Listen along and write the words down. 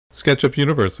SketchUp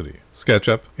University.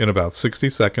 SketchUp in about 60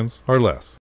 seconds or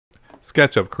less.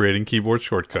 SketchUp, creating keyboard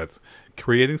shortcuts.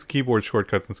 Creating keyboard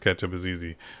shortcuts in SketchUp is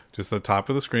easy. Just at the top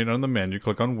of the screen on the menu,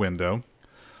 click on Window.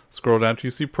 Scroll down till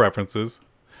you see Preferences.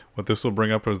 What this will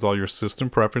bring up is all your system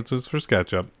preferences for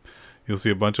SketchUp. You'll see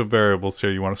a bunch of variables here.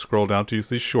 You want to scroll down till you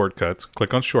see Shortcuts.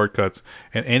 Click on Shortcuts.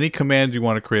 And any command you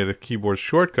want to create a keyboard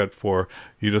shortcut for,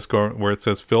 you just go where it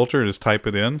says Filter, just type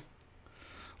it in.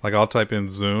 Like I'll type in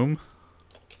Zoom.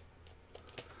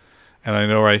 And I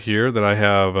know right here that I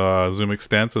have Zoom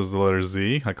Extents as the letter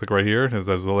Z. I click right here, it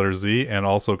says the letter Z, and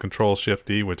also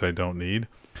Control-Shift-D, which I don't need.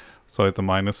 So I hit the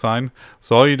minus sign.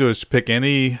 So all you do is pick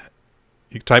any,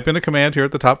 you type in a command here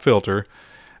at the top, Filter,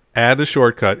 add the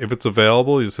shortcut. If it's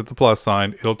available, you just hit the plus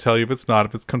sign. It'll tell you if it's not,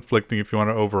 if it's conflicting, if you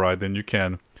want to override, then you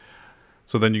can.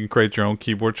 So then you can create your own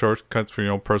keyboard shortcuts for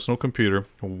your own personal computer.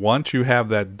 Once you have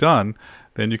that done,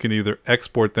 then you can either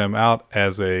export them out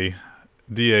as a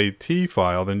DAT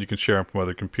file, then you can share them from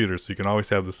other computers. So you can always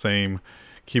have the same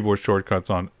keyboard shortcuts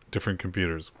on different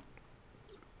computers.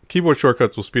 Keyboard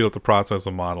shortcuts will speed up the process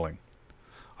of modeling.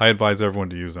 I advise everyone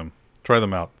to use them. Try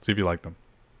them out. See if you like them.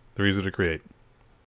 They're easy to create.